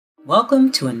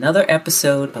Welcome to another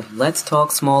episode of Let's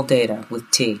Talk Small Data with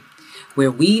T,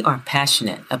 where we are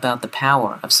passionate about the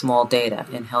power of small data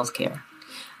in healthcare.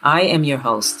 I am your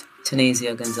host,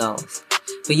 Tanazia Gonzalez,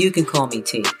 but you can call me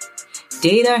T.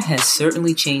 Data has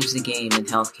certainly changed the game in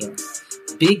healthcare.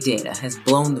 Big data has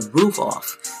blown the roof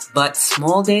off, but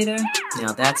small data,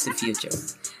 now that's the future.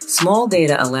 Small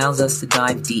data allows us to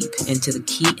dive deep into the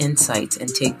key insights and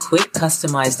take quick,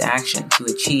 customized action to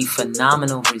achieve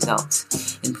phenomenal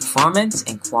results in performance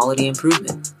and quality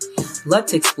improvement.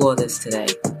 Let's explore this today.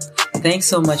 Thanks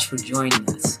so much for joining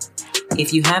us.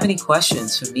 If you have any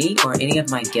questions for me or any of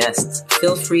my guests,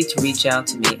 feel free to reach out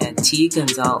to me at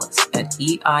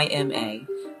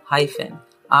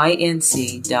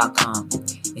tgonzalez@eima-inc.com.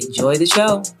 Enjoy the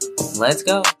show. Let's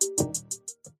go.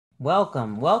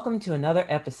 Welcome to another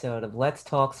episode of Let's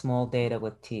Talk Small Data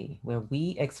with T, where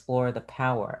we explore the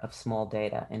power of small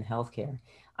data in healthcare.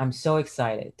 I'm so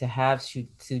excited to have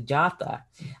Sujatha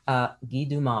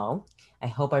Guidumal, I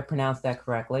hope I pronounced that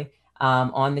correctly,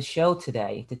 on the show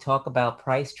today to talk about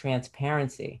price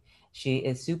transparency. She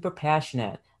is super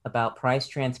passionate about price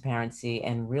transparency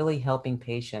and really helping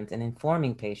patients and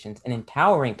informing patients and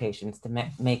empowering patients to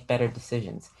make better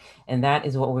decisions. And that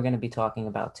is what we're going to be talking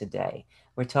about today.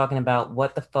 We're talking about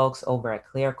what the folks over at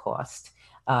ClearCost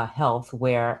Health,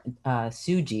 where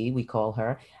Suji, we call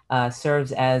her,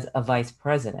 serves as a vice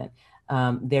president.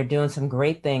 They're doing some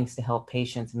great things to help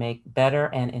patients make better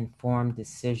and informed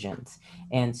decisions.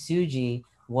 And Suji,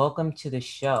 welcome to the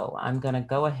show. I'm going to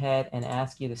go ahead and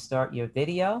ask you to start your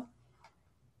video,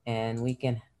 and we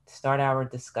can start our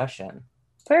discussion.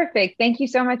 Perfect. Thank you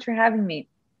so much for having me.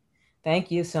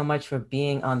 Thank you so much for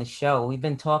being on the show. We've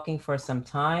been talking for some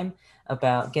time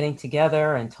about getting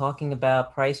together and talking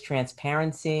about price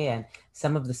transparency and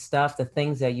some of the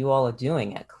things that you all are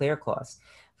doing at ClearCost.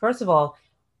 First of all,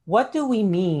 what do we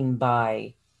mean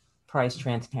by price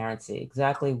transparency?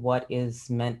 Exactly what is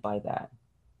meant by that?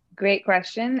 Great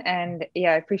question. And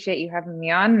yeah, I appreciate you having me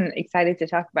on. I'm excited to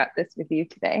talk about this with you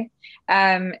today.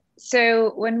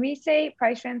 So when we say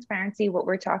price transparency, what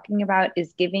we're talking about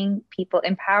is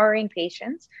empowering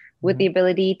patients with the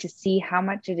ability to see how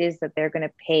much it is that they're going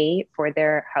to pay for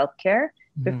their healthcare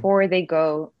before they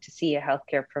go to see a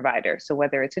healthcare provider. So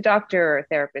whether it's a doctor or a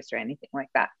therapist or anything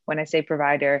like that. When I say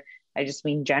provider, I just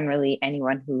mean generally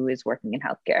anyone who is working in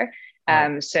healthcare.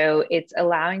 So it's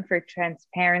allowing for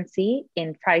transparency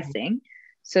in pricing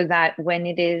so that when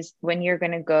you're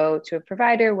going to go to a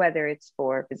provider, whether it's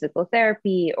for physical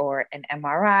therapy or an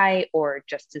MRI or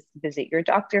just to visit your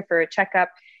doctor for a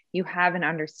checkup, you have an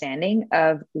understanding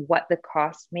of what the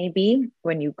cost may be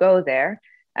when you go there,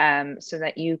 so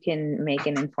that you can make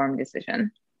an informed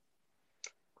decision.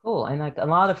 Cool. And like a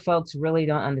lot of folks really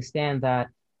don't understand that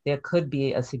there could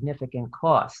be a significant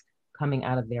cost coming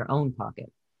out of their own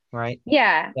pocket, right?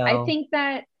 Yeah, So, I think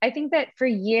that for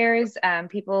years,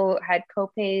 people had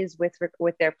copays with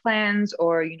their plans,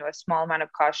 or a small amount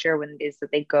of cost share when it is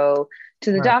that they go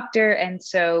to the doctor, and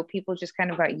so people just kind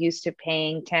of got used to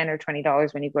paying $10 or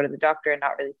 $20 when you go to the doctor and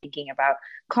not really thinking about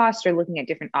cost or looking at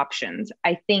different options.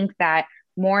 I think that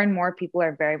more and more people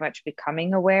are very much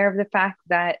becoming aware of the fact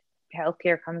that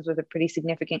healthcare comes with a pretty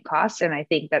significant cost, and I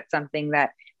think that's something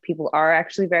that people are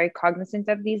actually very cognizant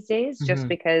of these days, just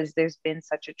because there's been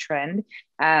such a trend.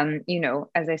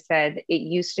 As I said, it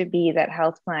used to be that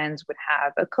health plans would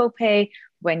have a copay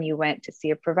when you went to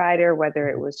see a provider, whether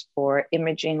it was for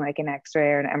imaging like an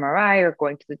X-ray or an MRI, or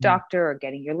going to the doctor or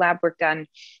getting your lab work done.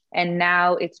 And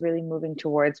now it's really moving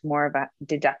towards more of a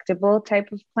deductible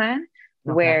type of plan,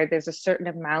 where there's a certain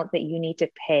amount that you need to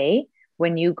pay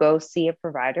when you go see a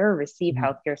provider or receive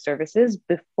healthcare services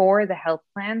before the health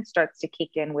plan starts to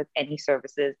kick in with any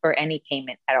services or any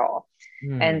payment at all.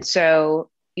 And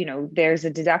so, there's a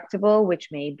deductible,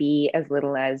 which may be as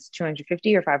little as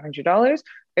 $250 or $500, or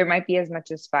it might be as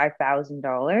much as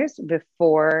 $5,000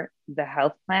 before the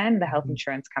health plan, the health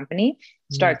insurance company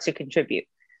starts to contribute.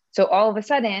 So all of a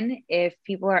sudden, if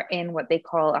people are in what they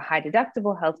call a high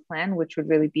deductible health plan, which would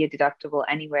really be a deductible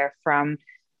anywhere from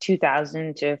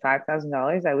 $2,000 to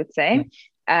 $5,000, I would say,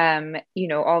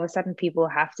 all of a sudden people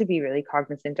have to be really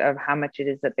cognizant of how much it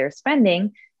is that they're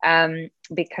spending,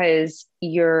 because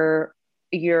you're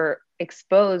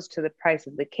exposed to the price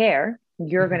of the care.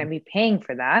 You're going to be paying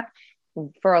for that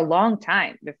for a long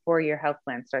time before your health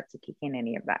plan starts to kick in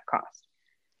any of that cost.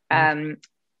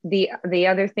 The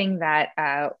other thing that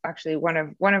actually one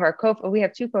of our we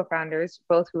have two co-founders,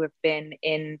 both who have been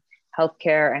in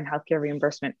healthcare and healthcare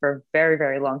reimbursement for a very,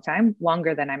 very long time,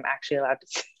 longer than I'm actually allowed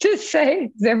to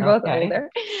say. They're both older.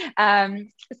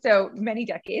 So many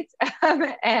decades.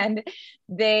 And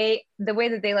the way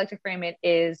that they like to frame it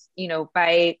is,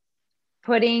 by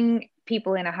putting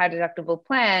people in a high deductible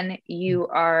plan, you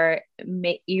are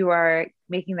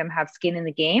making them have skin in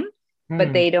the game, but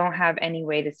Mm. they don't have any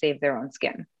way to save their own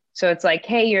skin. So it's like,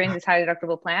 hey, you're in this high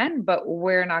deductible plan, but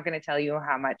we're not going to tell you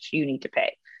how much you need to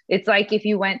pay. It's like if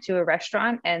you went to a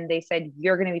restaurant and they said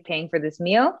you're going to be paying for this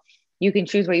meal, you can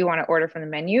choose what you want to order from the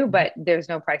menu, but there's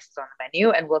no prices on the menu,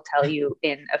 and we'll tell you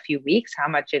in a few weeks how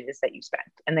much it is that you spent,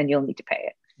 and then you'll need to pay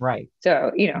it. Right.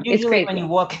 So, it's Usually when you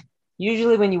crazy. walk,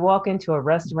 usually when you walk into a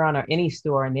restaurant or any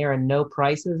store and there are no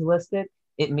prices listed,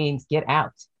 it means get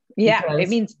out Yeah, it because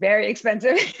means very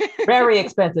expensive. very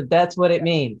expensive. That's what it Yeah,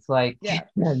 means. Like yeah.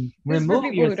 This is for remove people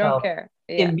who don't yourself care.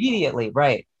 Yeah. immediately.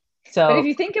 Right. But if So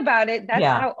you think about it, that's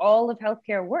yeah, how all of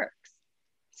healthcare works.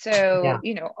 So,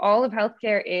 yeah. all of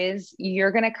healthcare is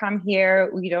you're going to come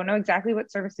here. You don't know exactly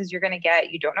what services you're going to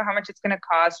get. You don't know how much it's going to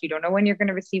cost. You don't know when you're going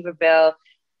to receive a bill.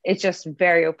 It's just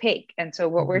very opaque. And so,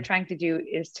 what we're Mhm. trying to do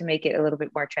is to make it a little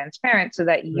bit more transparent so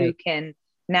that you Right. can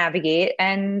navigate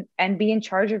and be in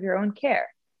charge of your own care.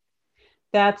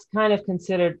 That's kind of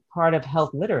considered part of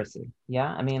health literacy. Yeah.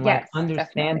 I mean, like Yes, definitely.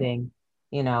 understanding,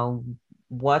 you know,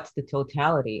 what's the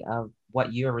totality of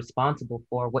what you're responsible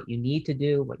for, what you need to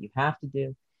do, what you have to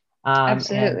do, and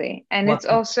Absolutely. And what it's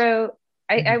can, also,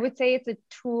 I Mhm. would say it's a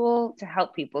tool to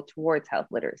help people towards health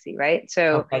literacy, right?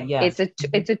 So Okay, yes.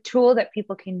 it's a tool that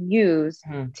people can use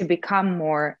Mhm. to become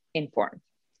more informed.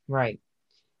 Right.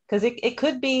 Because it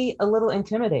could be a little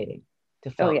intimidating to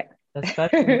Oh folks, yeah.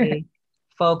 especially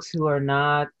folks who are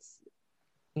not,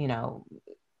 you know,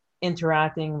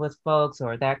 interacting with folks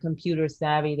or that computer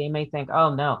savvy. They may think,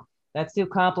 oh no, that's too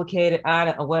complicated, I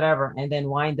don't, or whatever, and then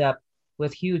wind up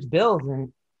with huge bills.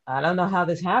 And I don't know how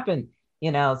this happened,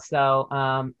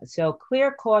 so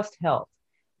Clear Cost Health,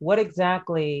 what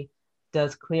exactly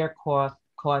does Clear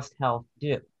Cost Health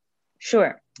do?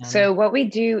 Sure. And So what we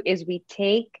do is we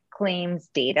take claims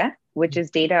data, which is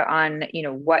data on,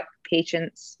 what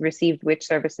patients received which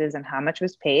services and how much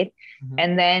was paid. Mhm.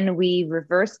 And then we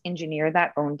reverse engineer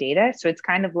that own data. So it's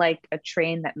kind of like a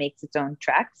train that makes its own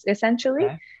tracks, essentially.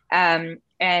 Okay.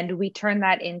 And we turn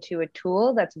that into a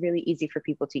tool that's really easy for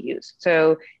people to use.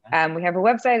 So Okay. we have a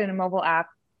website and a mobile app,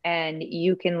 and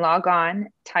you can log on,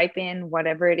 type in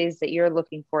whatever it is that you're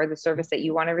looking for, the service that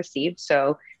you want to receive.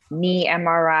 So knee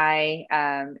MRI,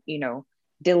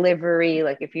 delivery,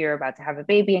 like if you're about to have a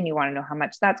baby and you want to know how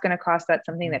much that's going to cost, that's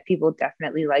something Mhm. that people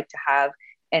definitely like to have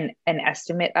an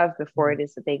estimate of before Mhm. it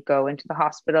is that they go into the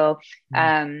hospital.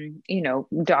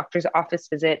 Mhm. Doctor's office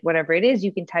visit, whatever it is,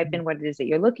 you can type Mhm. in what it is that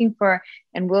you're looking for,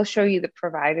 and we'll show you the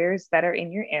providers that are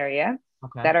in your area,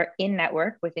 Okay. that are in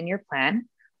network within your plan.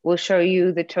 We'll show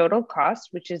you the total cost,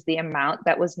 which is the amount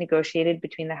that was negotiated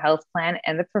between the health plan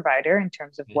and the provider in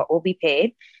terms of Okay. what will be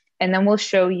paid. And then we'll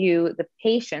show you the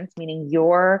patients, meaning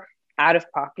your out of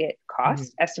pocket Mhm.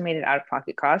 cost, estimated out of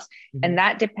pocket cost. And Mhm.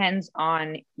 that depends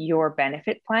on your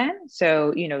benefit plan. So,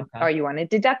 Okay. are you on a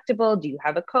deductible? Do you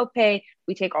have a copay?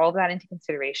 We take all of that into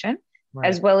consideration,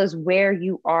 as Right. well as where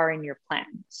you are in your plan.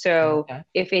 So, Okay.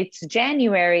 if it's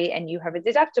January and you have a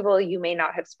deductible, you may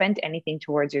not have spent anything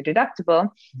towards your deductible.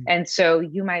 Mhm. And so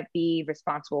you might be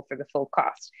responsible for the full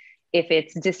cost. If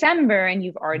it's December and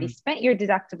you've already Mhm. spent your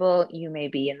deductible, you may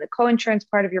be in the co-insurance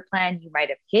part of your plan. You might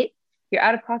have hit your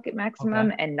out-of-pocket Okay.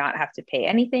 maximum and not have to pay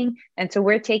anything. And so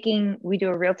we do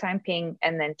a real-time ping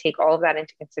and then take all of that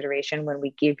into consideration when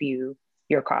we give you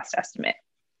your cost estimate.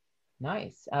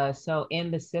 Nice. So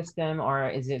in the system, or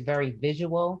is it very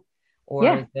visual, or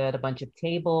Yeah. is it a bunch of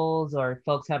tables, or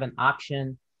folks have an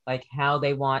option like how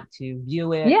they want to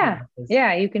view it? Yeah. 'Cause-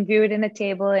 Yeah. You can view it in a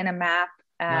table, in a map.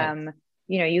 nice.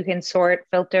 You can sort,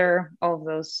 filter, all of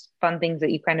those fun things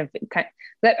that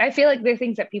that I feel like they're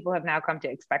things that people have now come to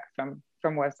expect from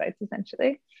websites,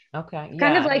 essentially. Okay. It's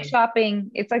kind Yeah. of I like mean,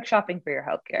 shopping. It's like shopping for your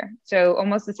healthcare. So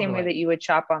almost the same way totally. that you would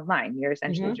shop online, you're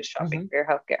essentially Hmm. just shopping Hmm. for your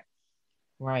healthcare.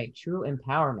 Right. True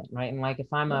empowerment. Right. And like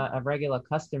if I'm Yeah. a regular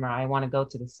customer, I want to go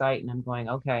to the site and I'm going,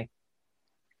 okay,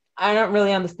 I don't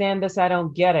really understand this. I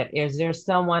don't get it. Is there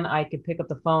someone I could pick up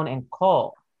the phone and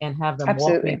call and have them walk me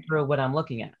Absolutely. through what I'm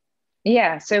looking at?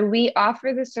 Yeah, so we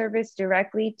offer the service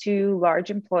directly to large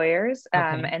employers,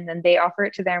 Okay. and then they offer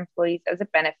it to their employees as a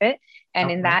benefit. And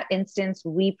in Okay. that instance,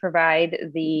 we provide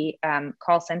the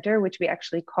call center, which we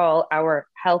actually call our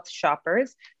health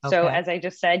shoppers. So, Okay. as I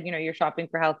just said, you're shopping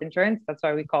for health insurance. That's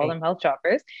why we call Right. them health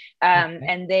shoppers. Okay.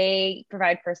 And they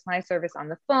provide personalized service on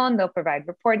the phone. They'll provide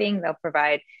reporting. They'll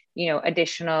provide,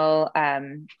 additional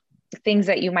things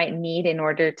that you might need in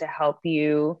order to help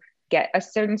you get a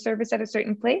certain service at a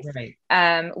certain place. Right.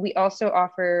 We also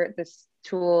offer this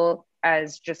tool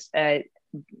as just a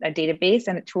database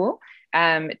and a tool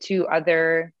to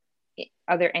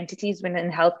other entities within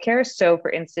healthcare. So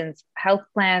for instance, health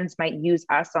plans might use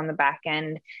us on the back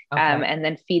end, Okay. and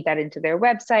then feed that into their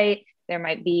website. There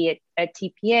might be a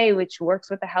TPA which works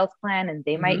with the health plan, and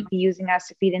they Hmm. might be using us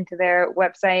to feed into their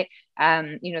website.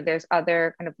 There's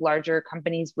other kind of larger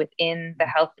companies within the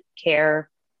healthcare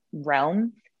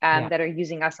realm, Yeah. that are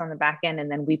using us on the back end, and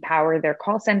then we power their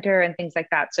call center and things like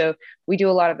that. So we do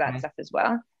a lot of that Okay. stuff as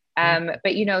well. Okay.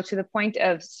 But to the point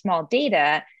of small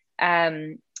data,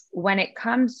 when it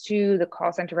comes to the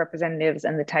call center representatives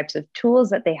and the types of tools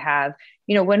that they have,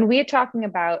 when we're talking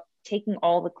about taking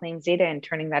all the claims data and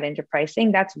turning that into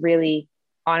pricing, that's really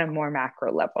on a more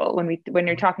macro level. When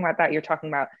you're talking about that, you're talking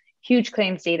about huge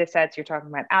claims data sets, you're talking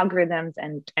about algorithms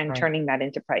and Right. turning that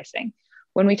into pricing.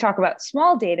 When we talk about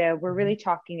small data, we're really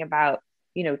talking about,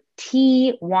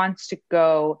 T wants to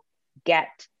go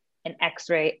get an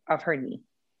x-ray of her knee.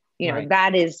 Right.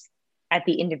 That is at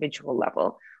the individual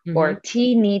level. Hmm. Or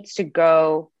T needs to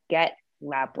go get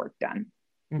lab work done.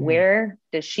 Hmm. Where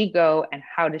does she go and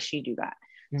how does she do that?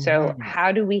 So Hmm.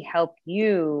 how do we help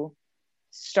you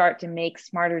start to make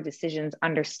smarter decisions,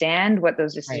 understand what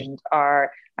those Right. decisions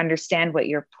are, understand what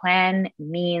your plan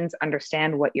means,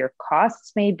 understand what your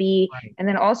costs may be, Right. and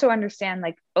then also understand,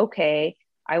 like, okay,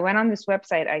 I went on this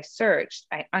website, I searched,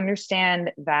 I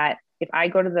understand that if I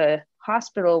go to the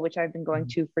hospital, which I've been going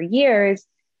Mhm. to for years,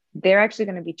 they're actually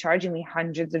going to be charging me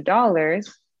hundreds of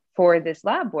dollars for this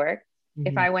lab work.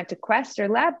 If Mhm. I went to Quest or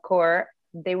LabCorp,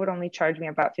 they would only charge me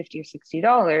about $50 or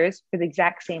 $60 for the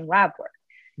exact same lab work.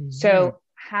 Mhm. So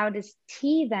how does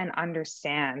T then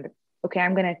understand, okay,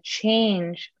 I'm going to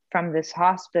change from this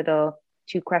hospital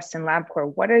to Quest and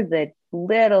LabCorp? What are the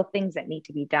little things that need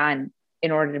to be done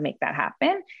in order to make that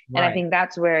happen? And I Right. think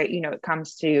that's where, it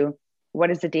comes to, what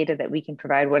is the data that we can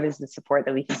provide? What is the support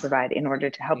that we can provide in order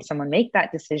to help someone make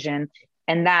that decision?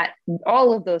 And that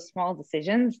all of those small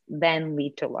decisions then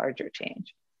lead to larger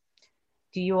change.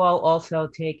 Do you all also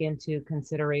take into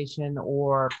consideration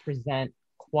or present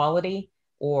quality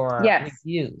or Yes.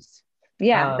 reviews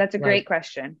Yeah, of that's a like, great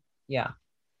question. yeah.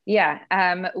 Yeah,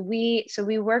 we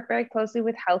work very closely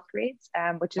with Healthgrades,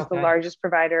 which is the Okay. largest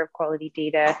provider of quality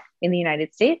data in the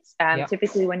United States. Yep.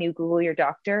 Typically, when you Google your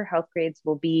doctor, Healthgrades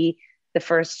will be the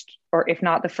first, or if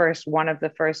not the first, one of the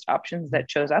first options Mhm.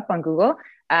 that shows up on Google.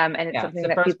 And it's Yeah. It's something the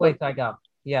that first people place I go.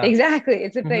 Yeah. exactly,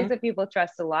 it's a place Hmm. that people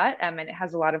trust a lot, and it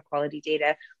has a lot of quality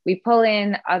data. We pull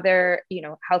in other,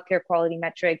 healthcare quality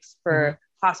metrics Hmm. for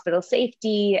hospital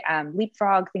safety,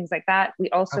 Leapfrog, things like that. We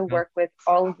also Okay. work with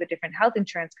all of the different health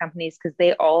insurance companies because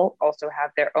they all also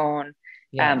have their own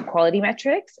Yeah. quality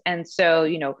metrics. And so,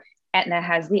 Aetna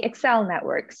has the Excel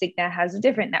network, Cigna has a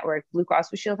different network, Blue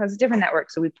Cross Blue Shield has a different network.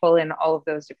 So we pull in all of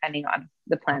those depending on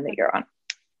the plan that Okay. you're on.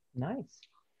 Nice.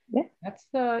 Yeah. That's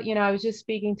I was just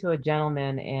speaking to a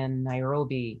gentleman in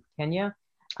Nairobi, Kenya,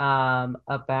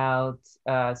 about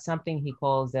something he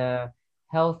calls a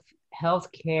health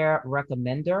healthcare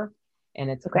recommender, and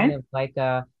it's kind Okay. of like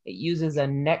it uses a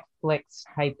Netflix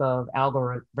type of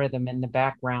algorithm in the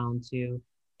background to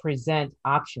present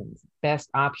options, best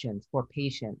options for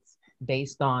patients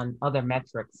based on other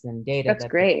metrics and data That's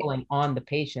that they're great. pulling on the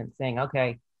patient, saying,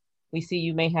 okay, we see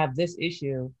you may have this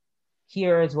issue.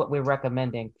 Here is what we're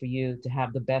recommending for you to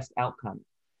have the best outcome.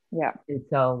 Yeah. And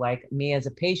so, like me as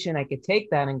a patient, I could take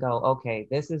that and go, okay,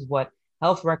 this is what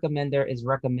Health Recommender is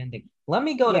recommending. Let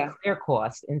me go to Yeah.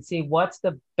 ClearCost and see what's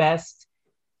the best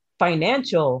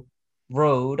financial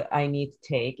road I need to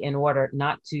take in order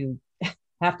not to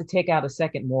have to take out a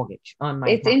second mortgage on my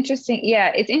It's house. interesting.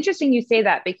 Yeah, it's interesting you say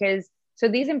that because so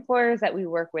these employers that we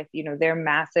work with, they're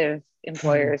massive Mhm.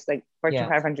 employers, like Fortune Yes,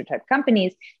 500 type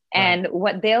companies. right. And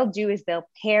what they'll do is they'll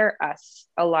pair us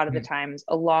a lot of the Mhm. times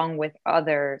along with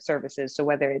other services. So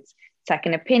whether it's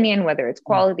second opinion, whether it's Mhm.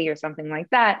 quality or something like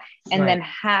that, and Right. then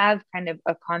have kind of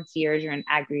a concierge or an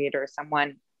aggregator or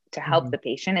someone to help Mhm. the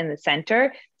patient in the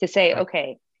center to say, Right.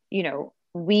 okay,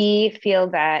 we feel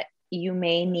that you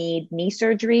may need knee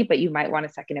surgery, but you might want a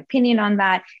second opinion on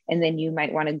that. And then you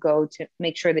might want to go to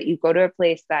make sure that you go to a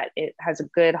place that it has a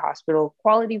good hospital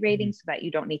quality Mhm. rating so that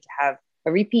you don't need to have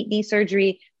a repeat knee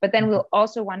surgery. But then Mhm. we'll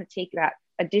also want to take that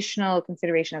additional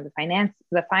consideration of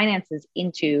the finances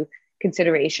into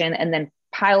consideration and then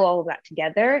pile all of that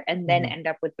together and then Mhm. end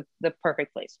up with the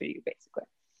perfect place for you, basically.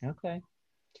 Okay.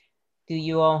 Do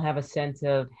you all have a sense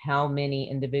of how many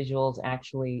individuals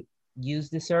actually use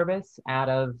the service out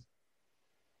of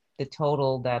the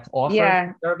total that's offered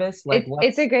Yeah, the service? Like it's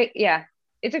a what's great, yeah,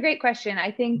 it's a great question.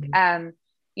 I think Mhm.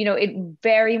 it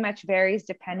very much varies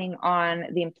depending on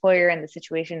the employer and the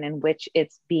situation in which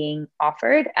it's being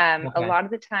offered. A Okay. lot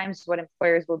of the times what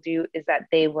employers will do is that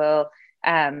they will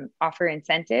offer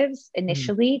incentives Mhm.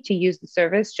 initially to use the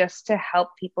service just to help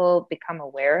people become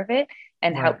aware of it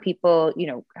and Right. help people,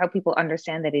 help people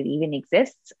understand that it even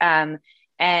exists.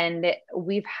 And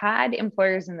we've had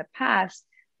employers in the past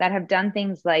that have done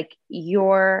things like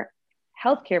your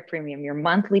healthcare premium, your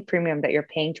monthly premium that you're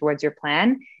paying towards your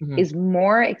plan Mhm. is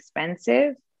more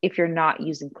expensive if you're not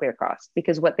using ClearCost,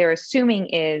 because what they're assuming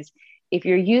is if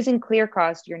you're using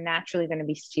ClearCost, you're naturally going to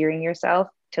be steering yourself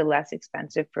to less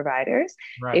expensive providers.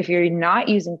 Right. If you're not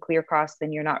using ClearCost,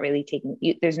 then you're not really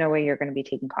there's no way you're going to be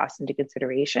taking costs into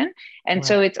consideration. And Right.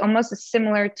 so it's almost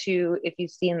similar to if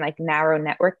you've seen like narrow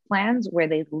network plans where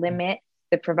they limit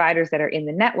the providers that are in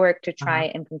the network to try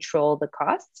Uh-huh. and control the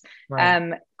costs.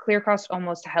 Right. ClearCost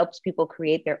almost helps people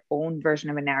create their own version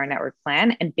of a narrow network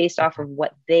plan and based off Okay. of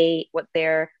what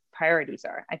their priorities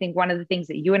are. I think one of the things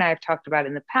that you and I have talked about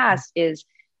in the Mhm. past is,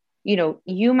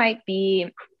 you might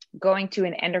be going to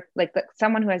like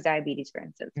someone who has diabetes, for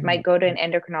instance, might Mhm. go to an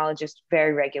endocrinologist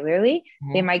very regularly.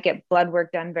 They Mhm. might get blood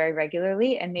work done very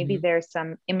regularly. And maybe Mhm. there's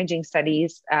some imaging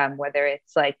studies, whether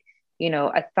it's like,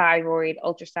 a thyroid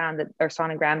ultrasound or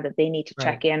sonogram that they need to Right.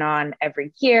 check in on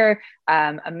every year,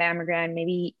 a mammogram,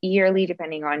 maybe yearly,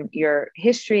 depending on your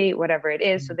history, whatever it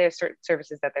is. So Mhm. there's certain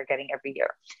services that they're getting every year.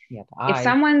 Yeah. The If eyes.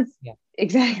 someone's Yeah.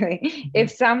 exactly, Mhm.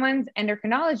 if someone's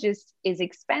endocrinologist is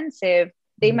expensive,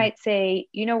 they Mhm. might say,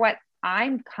 you know what,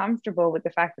 I'm comfortable with the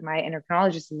fact that my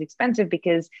endocrinologist is expensive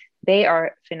because they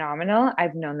are phenomenal.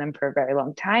 I've known them for a very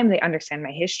long time. They understand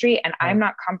my history, and I'm Right.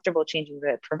 not comfortable changing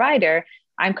the provider.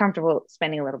 I'm comfortable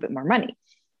spending a little bit more money.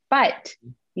 But,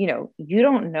 you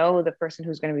don't know the person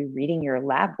who's going to be reading your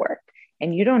lab work,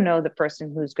 and you don't know the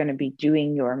person who's going to be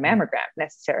doing your Right. mammogram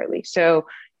necessarily. So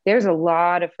there's a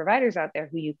lot of providers out there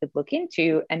who you could look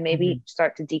into and maybe Mhm.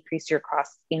 start to decrease your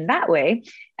costs in that way.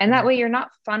 And that Right. way you're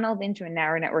not funneled into a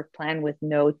narrow network plan with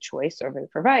no choice over the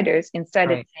providers.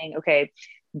 Instead, it's Right. saying, okay,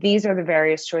 these are the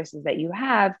various choices that you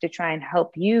have to try and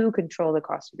help you control the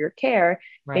cost of your care.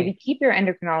 Maybe Right. keep your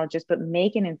endocrinologist, but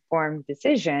make an informed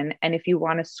decision. And if you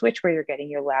want to switch where you're getting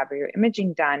your lab or your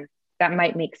imaging done, that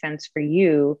might make sense for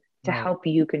you to Right. help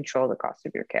you control the cost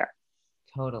of your care.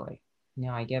 Totally.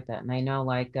 No, I get that. And I know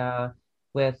like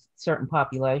with certain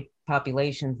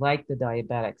populations like the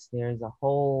diabetics, there's a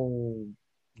whole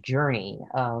journey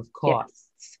of Yes.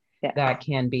 costs Yes. that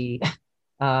can be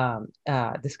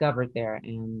discovered there.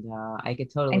 And I could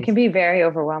And totally can see. be very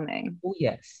overwhelming. Oh,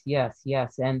 yes, yes,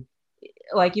 yes. And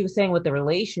like you were saying with the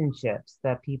relationships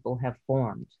that people have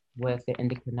formed with the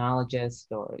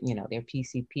endocrinologist or, their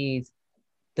PCPs,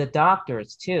 the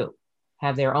doctors too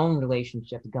have their own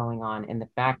relationships going on in the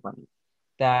background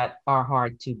that are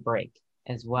hard to break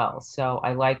as well. So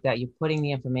I like that you're putting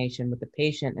the information with the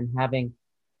patient and having,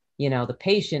 the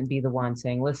patient be the one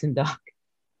saying, listen, doc,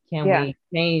 can Yeah. we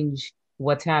change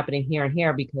what's happening here and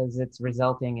here because it's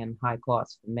resulting in high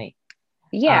costs for me?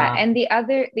 Yeah. Um, And the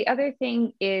other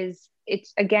thing is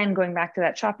it's again going back to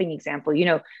that shopping example.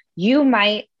 You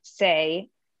might say,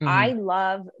 I mhm,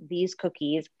 love these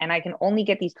cookies and I can only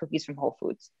get these cookies from Whole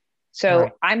Foods.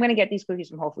 right, So I'm going to get these cookies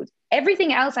from Whole Foods.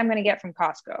 Everything else I'm going to get from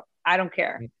Costco. I don't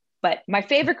care. right, But my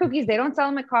favorite cookies, they don't sell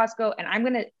them at Costco. And I'm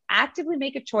going to actively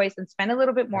make a choice and spend a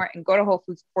little bit right, more and go to Whole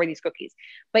Foods for these cookies.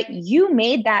 But you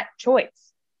made that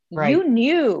choice. right. You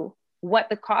knew what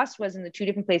the cost was in the two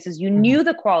different places. You Mhm, knew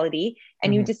the quality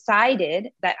and you mhm, decided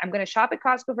that I'm going to shop at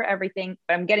Costco for everything,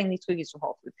 but I'm getting these cookies from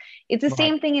Whole Foods. It's the right.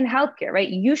 same thing in healthcare, right?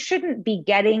 You shouldn't be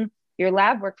getting your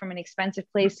lab work from an expensive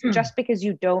place just because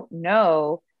you don't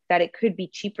know that it could be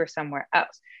cheaper somewhere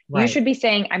else. You Right, should be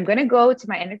saying, I'm going to go to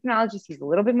my endocrinologist. He's a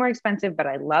little bit more expensive, but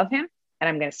I love him. And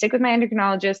I'm going to stick with my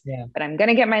endocrinologist, yeah, but I'm going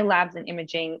to get my labs and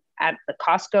imaging at the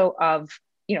Costco of,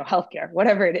 healthcare,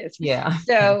 whatever it is. yeah.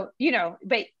 So,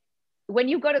 but when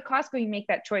you go to Costco, you make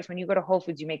that choice. When you go to Whole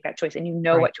Foods, you make that choice and you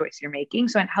know Right. what choice you're making.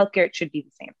 So in healthcare, it should be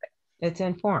the same thing. It's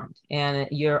informed and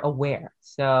you're aware.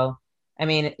 So, I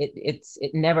mean,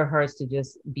 it never hurts to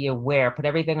just be aware, put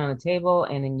everything on the table,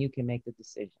 and then you can make the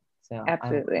decision. So I love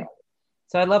Absolutely. that.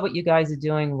 So I love what you guys are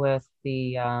doing with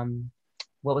the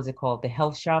what was it called? The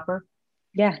health shopper.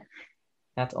 Yeah,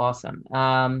 That's awesome.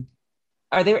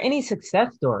 Are there any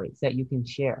success stories that you can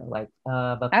share, like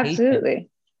of a patient absolutely.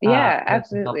 Yeah, with the health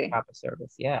absolutely. shopper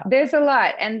service? Yeah. There's a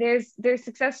lot, and there's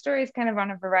success stories kind of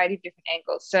on a variety of different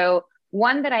angles. So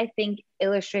one that I think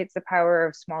illustrates the power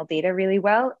of small data really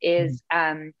well Mhm. is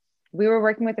we were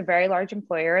working with a very large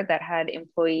employer that had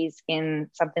employees in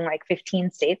something like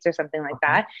 15 states or something like Okay.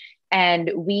 that,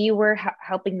 and we were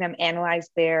helping them analyze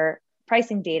their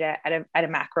pricing data at a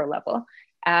macro level.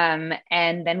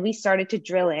 And then we started to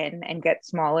drill in and get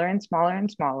smaller and smaller and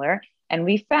smaller, and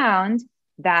we found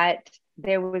that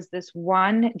there was this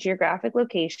one geographic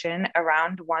location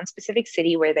around one specific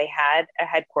city where they had a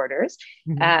headquarters,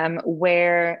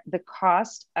 where the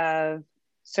cost of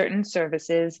certain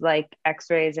services like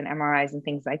x-rays and MRIs and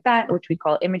things like that, which we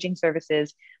call imaging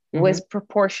services, was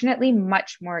proportionately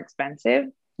much more expensive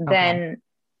than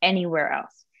anywhere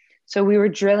else. So we were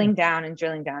drilling down and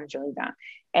drilling down and drilling down.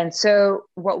 And so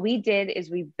what we did is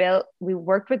we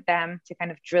worked with them to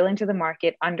kind of drill into the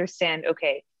market, understand,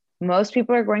 okay, most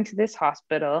people are going to this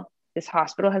hospital. This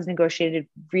hospital has negotiated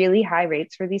really high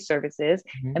rates for these services.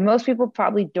 And most people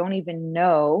probably don't even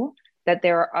know that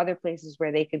there are other places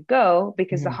where they could go,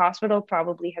 because the hospital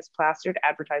probably has plastered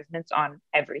advertisements on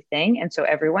everything. And so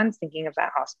everyone's thinking of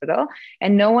that hospital,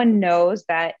 and no one knows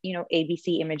that, you know,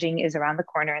 ABC imaging is around the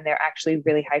corner and they're actually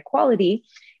really high quality.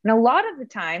 And a lot of the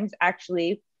times,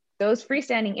 actually, those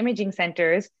freestanding imaging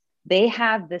centers, they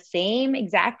have the same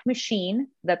exact machine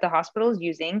that the hospital is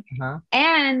using,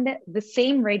 and the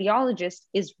same radiologist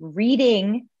is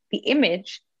reading the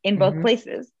image in both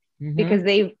places, because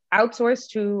they've outsourced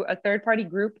to a third-party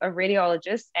group of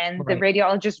radiologists, and the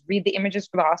radiologists read the images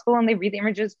for the hospital and they read the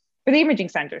images for the imaging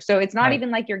center. So it's not even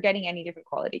like you're getting any different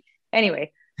quality.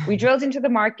 Anyway, we drilled into the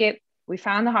market. We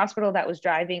found the hospital that was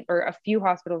driving, or a few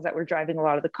hospitals that were driving a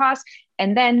lot of the costs.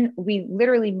 And then we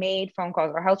literally made phone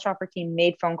calls. Our health shopper team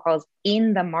made phone calls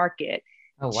in the market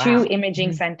to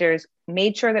imaging centers,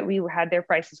 made sure that we had their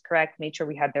prices correct, made sure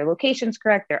we had their locations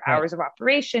correct, their hours of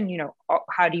operation, you know,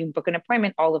 how do you book an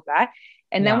appointment, all of that.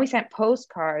 And then we sent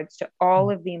postcards to all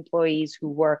of the employees who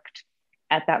worked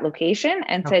at that location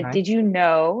and said, did you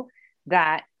know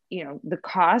that, you know, the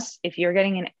cost, if you're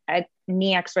getting a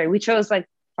knee x-ray, we chose like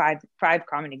five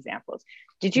common examples.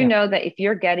 Did you know that if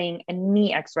you're getting a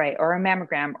knee x-ray or a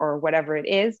mammogram or whatever it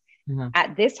is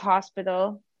at this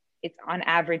hospital, it's on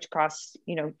average costs,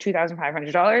 you know,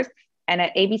 $2,500. And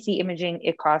at ABC Imaging,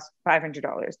 it costs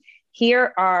 $500.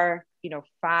 Here are, you know,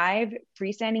 5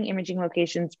 freestanding imaging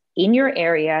locations in your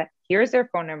area. Here's their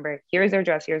phone number. Here's their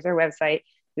address. Here's their website.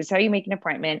 This is how you make an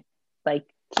appointment. Like,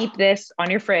 keep this on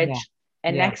your fridge.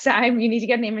 And next time you need to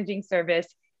get an imaging service,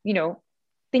 you know,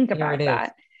 think about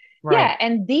that. Yeah.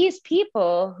 And these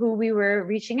people who we were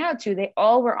reaching out to, they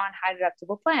all were on high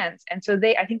deductible plans. And so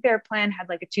I think their plan had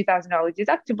like a $2,000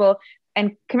 deductible,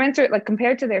 and commensurate, like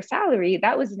compared to their salary,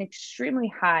 that was an extremely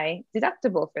high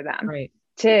deductible for them.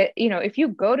 To, you know, if you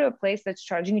go to a place that's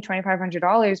charging you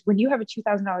 $2,500, when you have a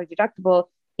 $2,000 deductible,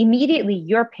 immediately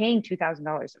you're paying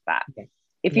 $2,000 of that.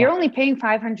 If you're only paying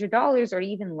 $500 or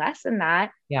even less than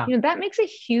that, you know, that makes a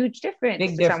huge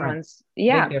difference to someone's.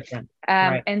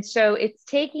 And so it's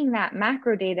taking that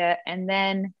macro data and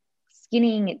then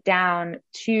skinning it down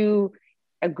to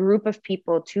a group of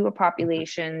people, to a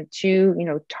population, to, you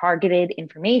know, targeted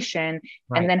information,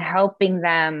 and then helping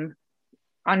them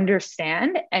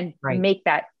understand and make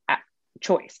that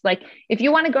choice. Like, if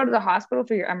you want to go to the hospital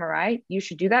for your MRI, you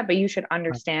should do that, but you should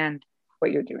understand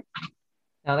what you're doing.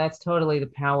 Now, that's totally the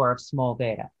power of small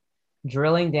data,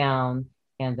 drilling down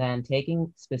and then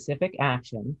taking specific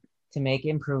action to make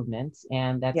improvements.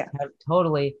 And that's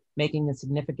totally making a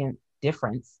significant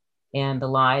difference in the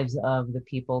lives of the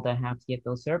people that have to get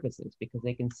those services, because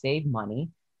they can save money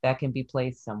that can be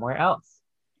placed somewhere else.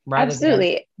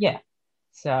 Absolutely.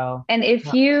 So, and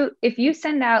if you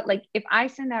send out, like, if I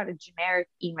send out a generic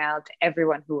email to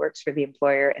everyone who works for the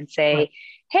employer and say,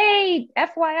 hey,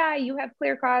 FYI, you have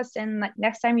clear costs, and like,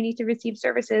 next time you need to receive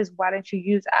services, why don't you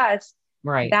use us?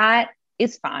 That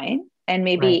is fine. And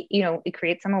maybe, you know, it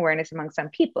creates some awareness among some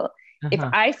people. If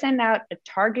I send out a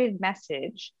targeted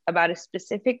message about a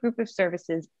specific group of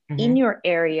services in your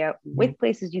area with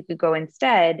places you could go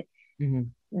instead,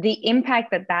 the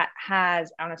impact that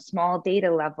has on a small data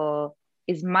level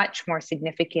is much more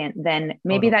significant than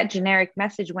maybe that generic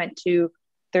message went to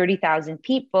 30,000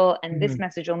 people and this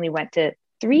message only went to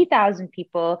 3,000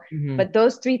 people, but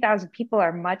those 3,000 people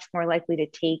are much more likely to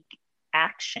take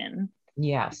action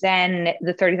than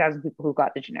the 30,000 people who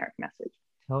got the generic message.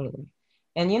 Totally.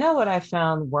 And you know what I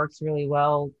found works really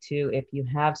well too, if you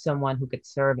have someone who could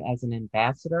serve as an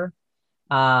ambassador,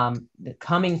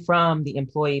 coming from the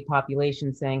employee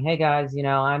population, saying, hey guys, you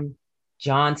know, I'm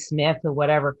John Smith or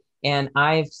whatever, and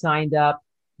I've signed up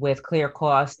with Clear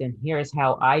Cost, and here's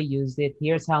how I used it.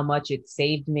 Here's how much it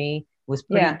saved me. It was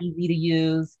pretty easy to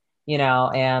use, you know,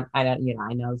 and I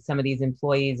know some of these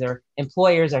employers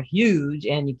are huge,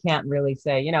 and you can't really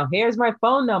say, you know, here's my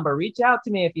phone number, reach out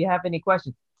to me if you have any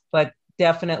questions, but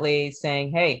definitely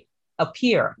saying, hey, a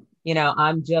peer, you know,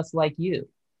 I'm just like you,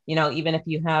 you know, even if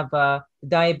you have a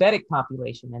diabetic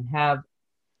population and have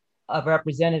a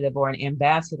representative or an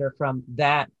ambassador from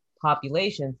that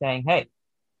population saying, hey,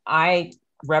 I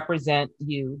represent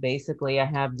you. Basically, I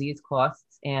have these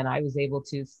costs, and I was able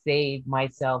to save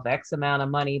myself X amount of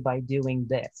money by doing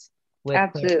this with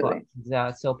clear Absolutely.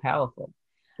 costs. So powerful.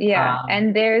 Yeah. Um,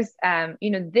 And there's,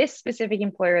 this specific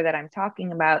employer that I'm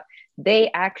talking about,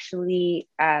 they actually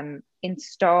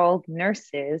installed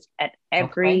nurses at okay.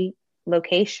 every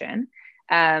location.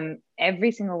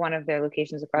 Every single one of their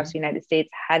locations across Mhm. the United States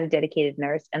had a dedicated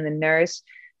nurse, and the nurse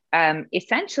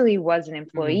essentially was an Mhm.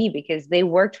 employee because they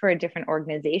worked for a different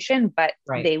organization, but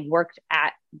Right. they worked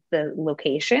at the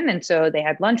location. And so they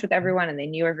had lunch with everyone and they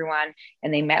knew everyone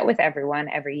and they met with everyone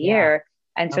every Yeah. year.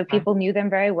 And so Okay. people knew them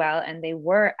very well, and they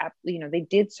were, they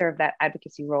did serve that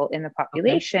advocacy role in the Okay.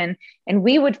 population. And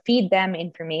we would feed them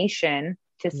information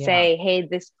to Yeah. say, hey,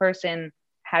 this person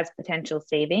has potential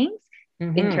savings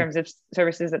in Hmm. terms of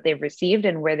services that they've received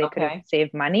and where they could have Okay.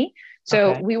 saved money.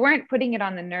 So Okay. we weren't putting it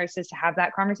on the nurses to have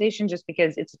that conversation just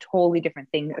because it's a totally different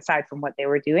thing aside from what they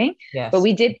were doing. But Yes.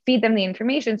 we did feed them the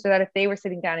information so that if they were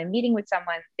sitting down and meeting with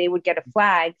someone, they would get a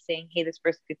flag saying, hey, this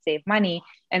person could save money.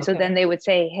 And so then Okay. they would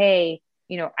say, hey,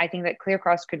 I think that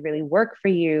ClearCross could really work for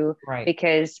you Right.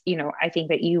 because, I think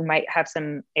that you might have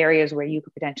some areas where you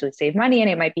could potentially save money and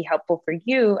it might be helpful for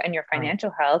you and your Right.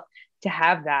 financial health to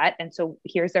have that. And so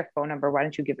here's their phone number. Why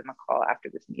don't you give them a call after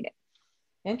this meeting?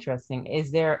 Interesting.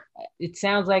 It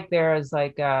sounds like there's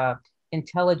like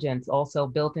intelligence also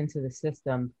built into the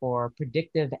system for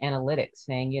predictive analytics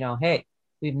saying, hey,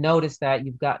 we've noticed that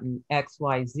you've gotten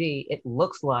XYZ. It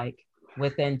looks like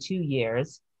within 2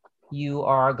 years, you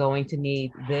are going to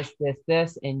need this, this,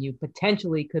 this, and you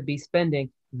potentially could be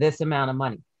spending this amount of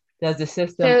money. Does the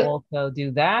system So also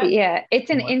do that? yeah, it's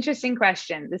an Or interesting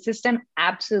question. The system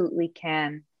absolutely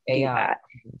can do AI? that.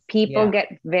 People Yeah.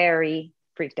 get very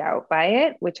freaked out by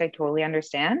it, which I totally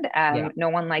understand. Yeah. No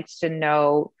one likes to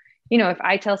know, if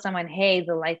I tell someone, hey,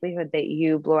 the likelihood that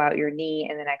you blow out your knee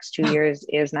in the next 2 years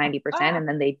is 90%, Ah, and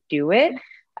then they do it,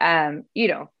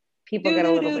 people do get a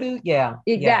do little do bit. do. Yeah.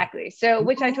 Yeah. Exactly. So,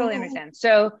 which I totally Ooh. understand.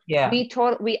 So Yeah.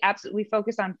 we absolutely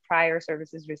focus on prior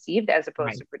services received as opposed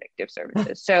Right. to predictive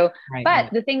services. So, Right. but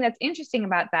Right. the thing that's interesting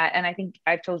about that, and I think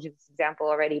I've told you this example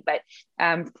already, but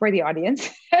for the audience,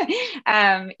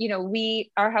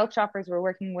 our health shoppers were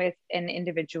working with an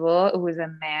individual who was a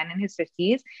man in his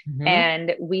 50s, Hmm.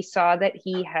 and we saw that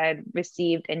he had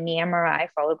received a knee MRI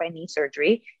followed by knee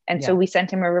surgery. And so Yeah. we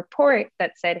sent him a report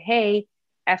that said, hey,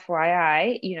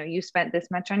 FYI, you spent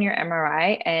this much on your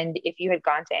MRI. And if you had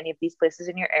gone to any of these places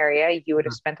in your area, you would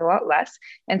have Mhm. spent a lot less.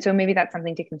 And so maybe that's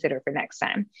something to consider for next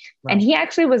time. And Right. he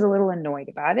actually was a little annoyed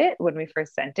about it when we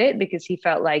first sent it because he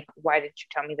felt like, why didn't you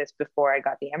tell me this before I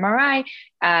got the MRI?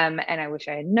 And I wish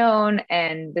I had known.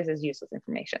 And this is useless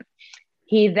information.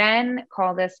 He then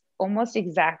called us almost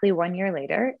exactly 1 year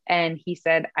later. And he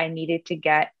said, I needed to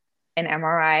get an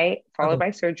MRI followed Oh, by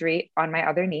surgery on my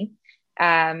other knee.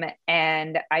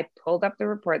 And I pulled up the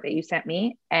report that you sent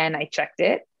me and I checked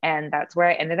it. And that's where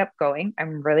I ended up going.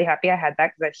 I'm really happy I had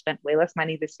that because I spent way less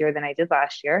money this year than I did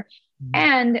last year. mhm.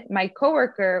 And my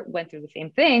coworker went through the same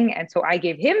thing. And so I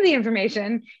gave him the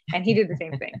information and he did the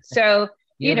same thing. So,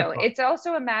 Beautiful. it's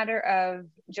also a matter of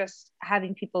just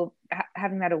having people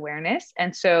having that awareness.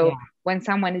 And so Yeah. when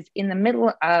someone is in the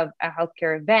middle of a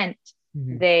healthcare event,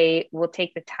 Mhm. they will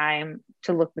take the time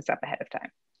to look this up ahead of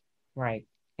time. Right.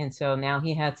 And so now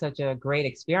he had such a great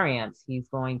experience. He's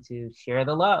going to share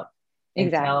the love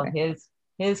and tell Exactly.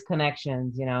 his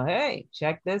connections, hey,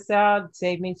 check this out.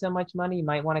 Save me so much money. You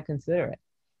might want to consider it.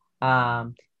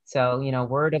 So,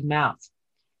 word of mouth.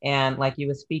 And like you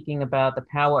were speaking about the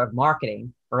power of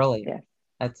marketing earlier, Yes.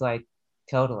 that's like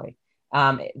totally.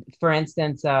 Um, for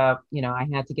instance, I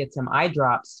had to get some eye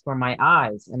drops for my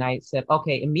eyes, and I said,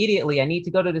 okay, immediately I need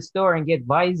to go to the store and get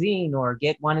Visine or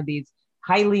get one of these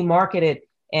highly marketed.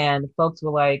 And folks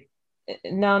were like,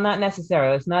 no, not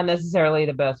necessarily. It's not necessarily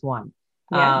the best one.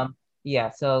 Yeah.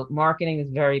 Yeah, so marketing is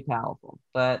very powerful,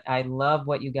 but I love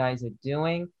what you guys are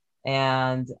doing.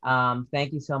 And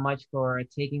thank you so much for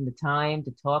taking the time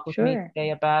to talk with me Sure. today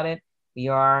about it. We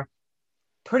are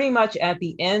pretty much at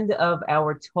the end of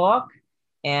our talk.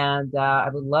 And I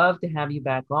would love to have you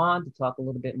back on to talk a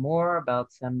little bit more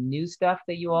about some new stuff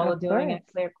that you all are Of doing course.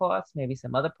 at Clear Course, maybe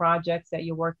some other projects that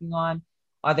you're working on.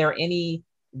 Are there any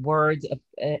words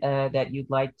that you'd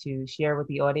like to share with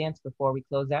the audience before we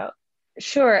close out?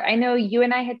 Sure. I know you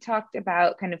and I had talked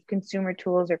about kind of consumer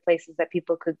tools or places that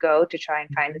people could go to try and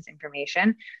find Mhm. this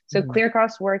information. So Mhm.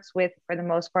 ClearCross works with, for the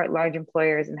most part, large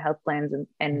employers and health plans and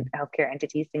Mhm. healthcare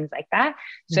entities, things like that.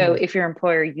 So Mhm. if your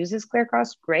employer uses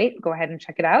ClearCross, great, go ahead and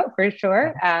check it out for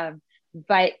sure.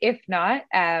 But if not,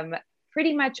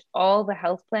 pretty much all the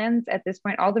health plans at this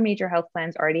point, all the major health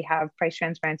plans already have price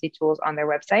transparency tools on their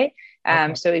website.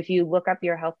 Okay. So if you look up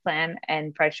your health plan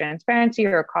and price transparency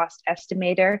or a cost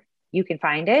estimator, you can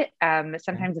find it.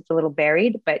 Sometimes it's a little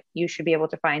buried, but you should be able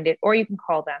to find it, or you can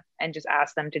call them and just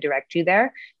ask them to direct you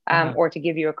there, or to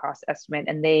give you a cost estimate.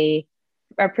 And they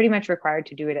are pretty much required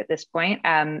to do it at this point.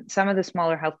 Some of the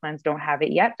smaller health plans don't have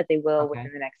it yet, but they will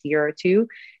within the next year or two.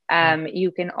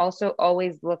 You can also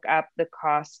always look up the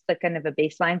cost, the kind of a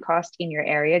baseline cost in your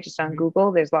area, just on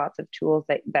Google. There's lots of tools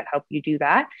that help you do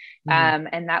that.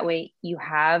 And that way you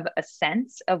have a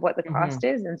sense of what the cost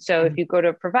is. And so if you go to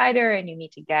a provider and you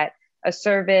need to get a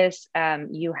service,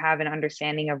 you have an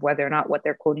understanding of whether or not what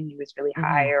they're quoting you is really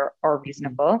high or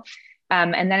reasonable.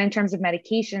 And then in terms of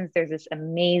medications, there's this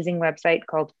amazing website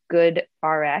called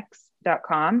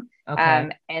goodrx.com.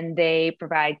 And they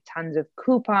provide tons of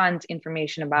coupons,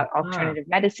 information about alternative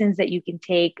medicines that you can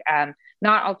take,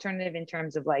 not alternative in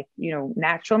terms of like,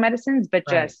 natural medicines, but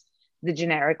just the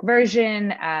generic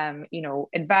version,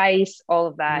 advice, all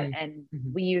of that. And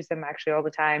we use them actually all the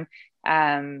time.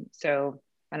 So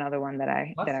another one that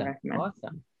I recommend.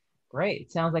 Awesome. Great.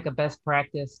 It sounds like a best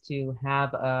practice to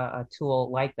have a tool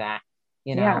like that,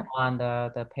 on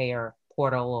the payer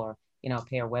portal or,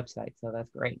 payer website. So that's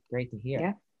great. Great to hear.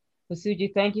 Yeah. Well,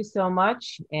 Suji, thank you so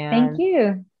much. And thank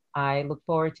you. I look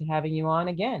forward to having you on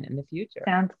again in the future.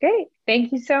 Sounds great.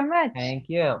 Thank you so much. Thank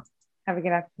you. Have a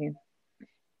good afternoon.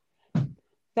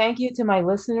 Thank you to my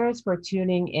listeners for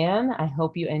tuning in. I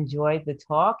hope you enjoyed the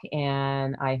talk,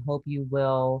 and I hope you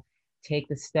will take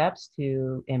the steps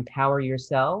to empower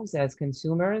yourselves as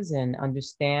consumers and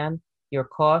understand your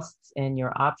costs and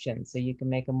your options so you can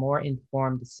make a more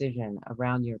informed decision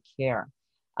around your care.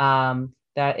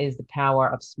 That is the power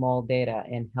of small data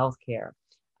in healthcare.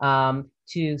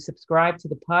 To subscribe to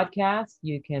the podcast,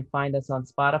 you can find us on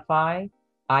Spotify,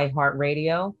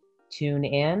 iHeartRadio,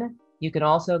 TuneIn. You can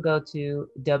also go to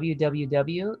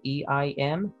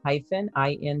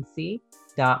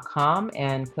www.eim-inc.com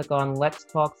and click on Let's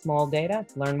Talk Small Data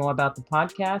to learn more about the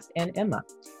podcast and Emma.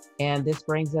 And this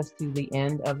brings us to the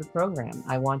end of the program.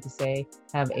 I want to say,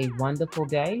 have a wonderful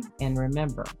day. And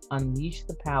remember, unleash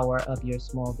the power of your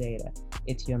small data.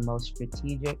 It's your most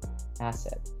strategic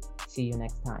asset. See you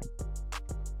next time.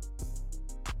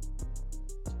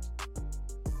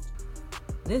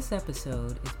 This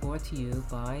episode is brought to you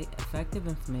by Effective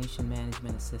Information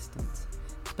Management Assistance,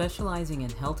 specializing in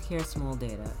healthcare small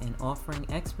data and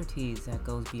offering expertise that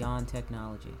goes beyond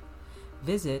technology.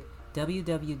 Visit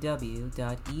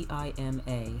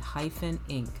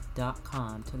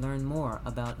www.eima-inc.com to learn more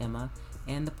about Emma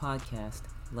and the podcast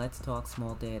Let's Talk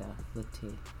Small Data with T.